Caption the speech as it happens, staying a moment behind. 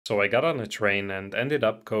So I got on a train and ended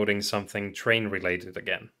up coding something train related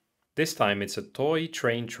again. This time it's a toy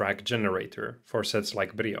train track generator for sets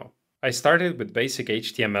like BRIO. I started with basic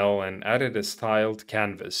HTML and added a styled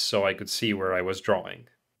canvas so I could see where I was drawing.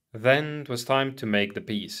 Then it was time to make the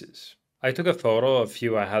pieces. I took a photo of a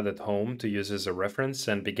few I had at home to use as a reference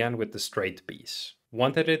and began with the straight piece.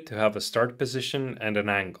 Wanted it to have a start position and an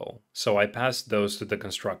angle, so I passed those to the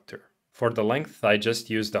constructor. For the length, I just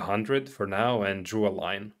used 100 for now and drew a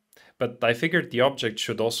line. But I figured the object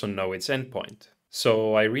should also know its endpoint.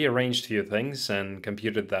 So I rearranged a few things and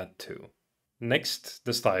computed that too. Next,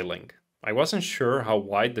 the styling. I wasn't sure how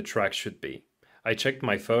wide the track should be. I checked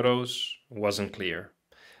my photos, wasn't clear.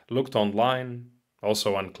 Looked online,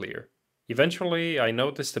 also unclear. Eventually, I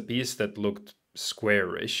noticed a piece that looked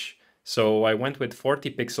squarish, so I went with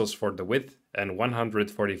 40 pixels for the width and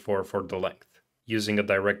 144 for the length, using a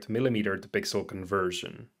direct millimeter to pixel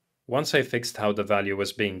conversion. Once I fixed how the value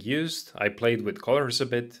was being used, I played with colors a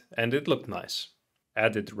bit, and it looked nice.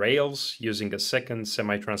 Added rails using a second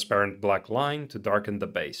semi-transparent black line to darken the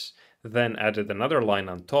base, then added another line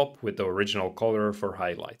on top with the original color for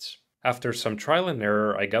highlights. After some trial and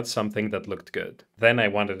error, I got something that looked good. Then I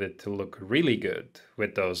wanted it to look really good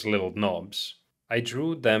with those little knobs. I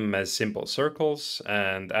drew them as simple circles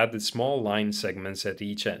and added small line segments at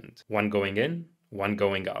each end, one going in, one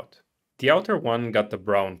going out. The outer one got the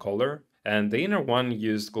brown color, and the inner one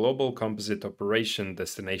used global composite operation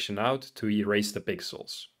destination out to erase the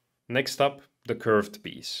pixels. Next up, the curved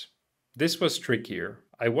piece. This was trickier.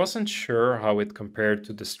 I wasn't sure how it compared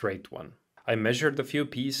to the straight one. I measured a few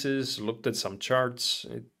pieces, looked at some charts.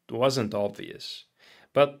 It wasn't obvious.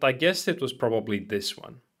 But I guessed it was probably this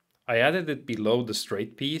one. I added it below the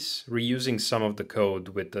straight piece, reusing some of the code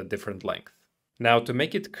with a different length. Now to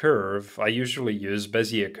make it curve, I usually use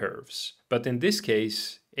Bezier curves. But in this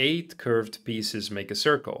case, 8 curved pieces make a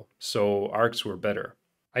circle, so arcs were better.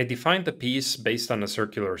 I defined the piece based on a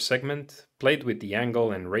circular segment, played with the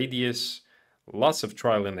angle and radius, lots of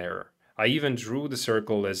trial and error. I even drew the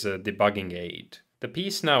circle as a debugging aid. The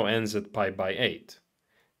piece now ends at pi by 8.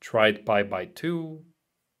 Tried pi by 2.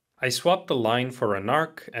 I swapped the line for an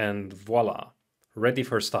arc and voila, ready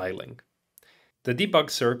for styling. The debug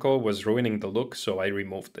circle was ruining the look, so I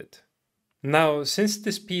removed it. Now, since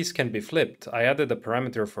this piece can be flipped, I added a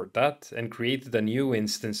parameter for that and created a new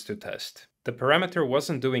instance to test. The parameter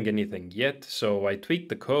wasn't doing anything yet, so I tweaked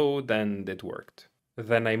the code and it worked.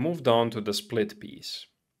 Then I moved on to the split piece.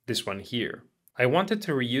 This one here. I wanted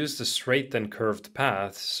to reuse the straight and curved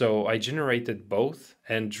path, so I generated both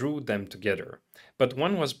and drew them together, but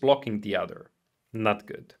one was blocking the other. Not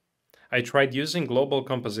good. I tried using global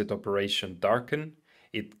composite operation darken.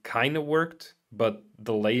 It kinda worked, but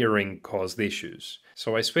the layering caused issues.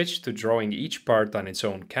 So I switched to drawing each part on its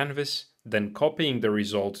own canvas, then copying the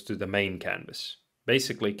result to the main canvas.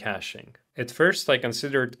 Basically caching. At first I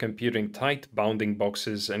considered computing tight bounding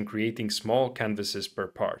boxes and creating small canvases per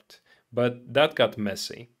part, but that got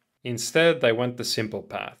messy. Instead I went the simple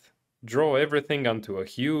path. Draw everything onto a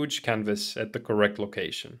huge canvas at the correct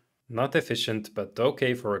location. Not efficient, but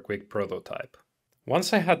okay for a quick prototype.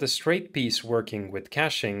 Once I had the straight piece working with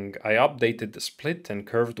caching, I updated the split and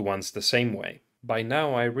curved ones the same way. By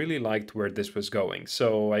now I really liked where this was going,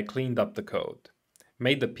 so I cleaned up the code.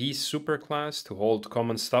 Made the piece superclass to hold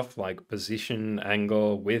common stuff like position,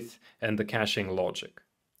 angle, width, and the caching logic.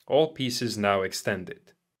 All pieces now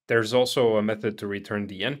extended. There's also a method to return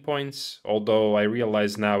the endpoints, although I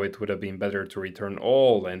realize now it would have been better to return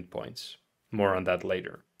all endpoints. More on that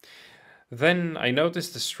later. Then I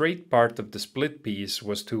noticed the straight part of the split piece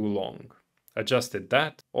was too long. Adjusted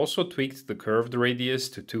that, also tweaked the curved radius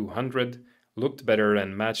to 200, looked better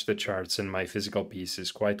and matched the charts in my physical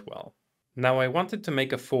pieces quite well. Now I wanted to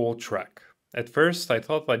make a full track. At first I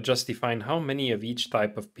thought I'd just define how many of each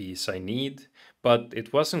type of piece I need, but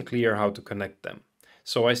it wasn't clear how to connect them.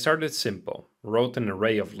 So I started simple, wrote an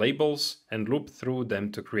array of labels and looped through them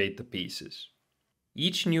to create the pieces.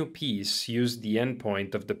 Each new piece used the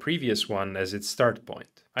endpoint of the previous one as its start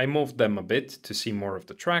point. I moved them a bit to see more of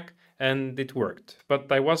the track, and it worked, but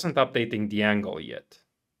I wasn't updating the angle yet.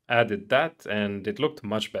 Added that and it looked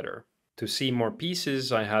much better. To see more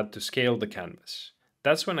pieces, I had to scale the canvas.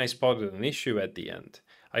 That's when I spotted an issue at the end.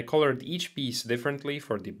 I colored each piece differently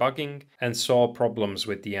for debugging and saw problems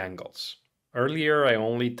with the angles. Earlier I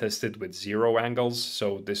only tested with 0 angles,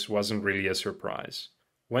 so this wasn't really a surprise.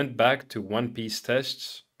 Went back to one-piece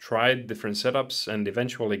tests, tried different setups, and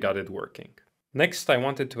eventually got it working. Next I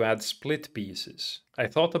wanted to add split pieces. I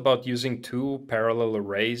thought about using 2 parallel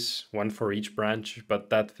arrays, one for each branch, but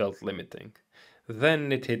that felt limiting.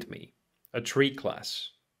 Then it hit me. A tree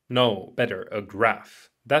class. No, better, a graph.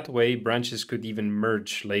 That way, branches could even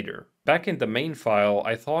merge later. Back in the main file,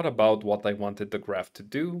 I thought about what I wanted the graph to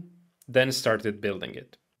do, then started building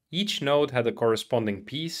it. Each node had a corresponding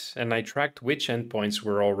piece, and I tracked which endpoints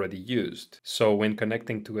were already used. So when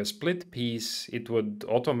connecting to a split piece, it would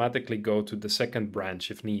automatically go to the second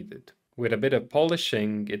branch if needed. With a bit of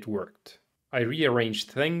polishing, it worked. I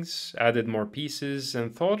rearranged things, added more pieces,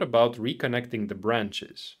 and thought about reconnecting the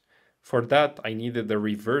branches. For that, I needed a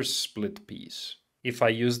reverse split piece. If I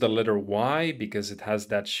used the letter Y because it has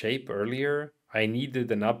that shape earlier, I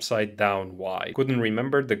needed an upside down Y. Couldn't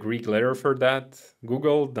remember the Greek letter for that,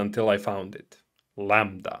 Googled until I found it.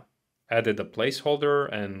 Lambda. Added a placeholder,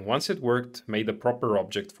 and once it worked, made a proper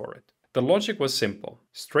object for it. The logic was simple.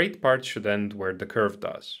 Straight part should end where the curve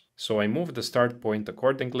does. So I moved the start point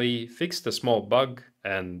accordingly, fixed a small bug,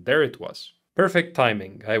 and there it was. Perfect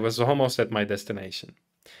timing. I was almost at my destination.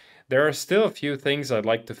 There are still a few things I'd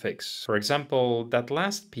like to fix. For example, that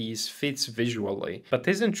last piece fits visually, but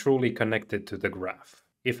isn't truly connected to the graph.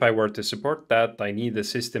 If I were to support that, I need a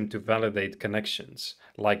system to validate connections,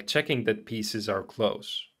 like checking that pieces are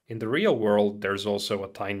close. In the real world, there's also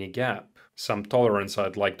a tiny gap, some tolerance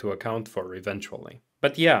I'd like to account for eventually.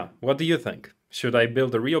 But yeah, what do you think? Should I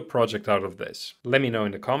build a real project out of this? Let me know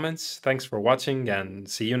in the comments. Thanks for watching and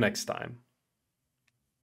see you next time.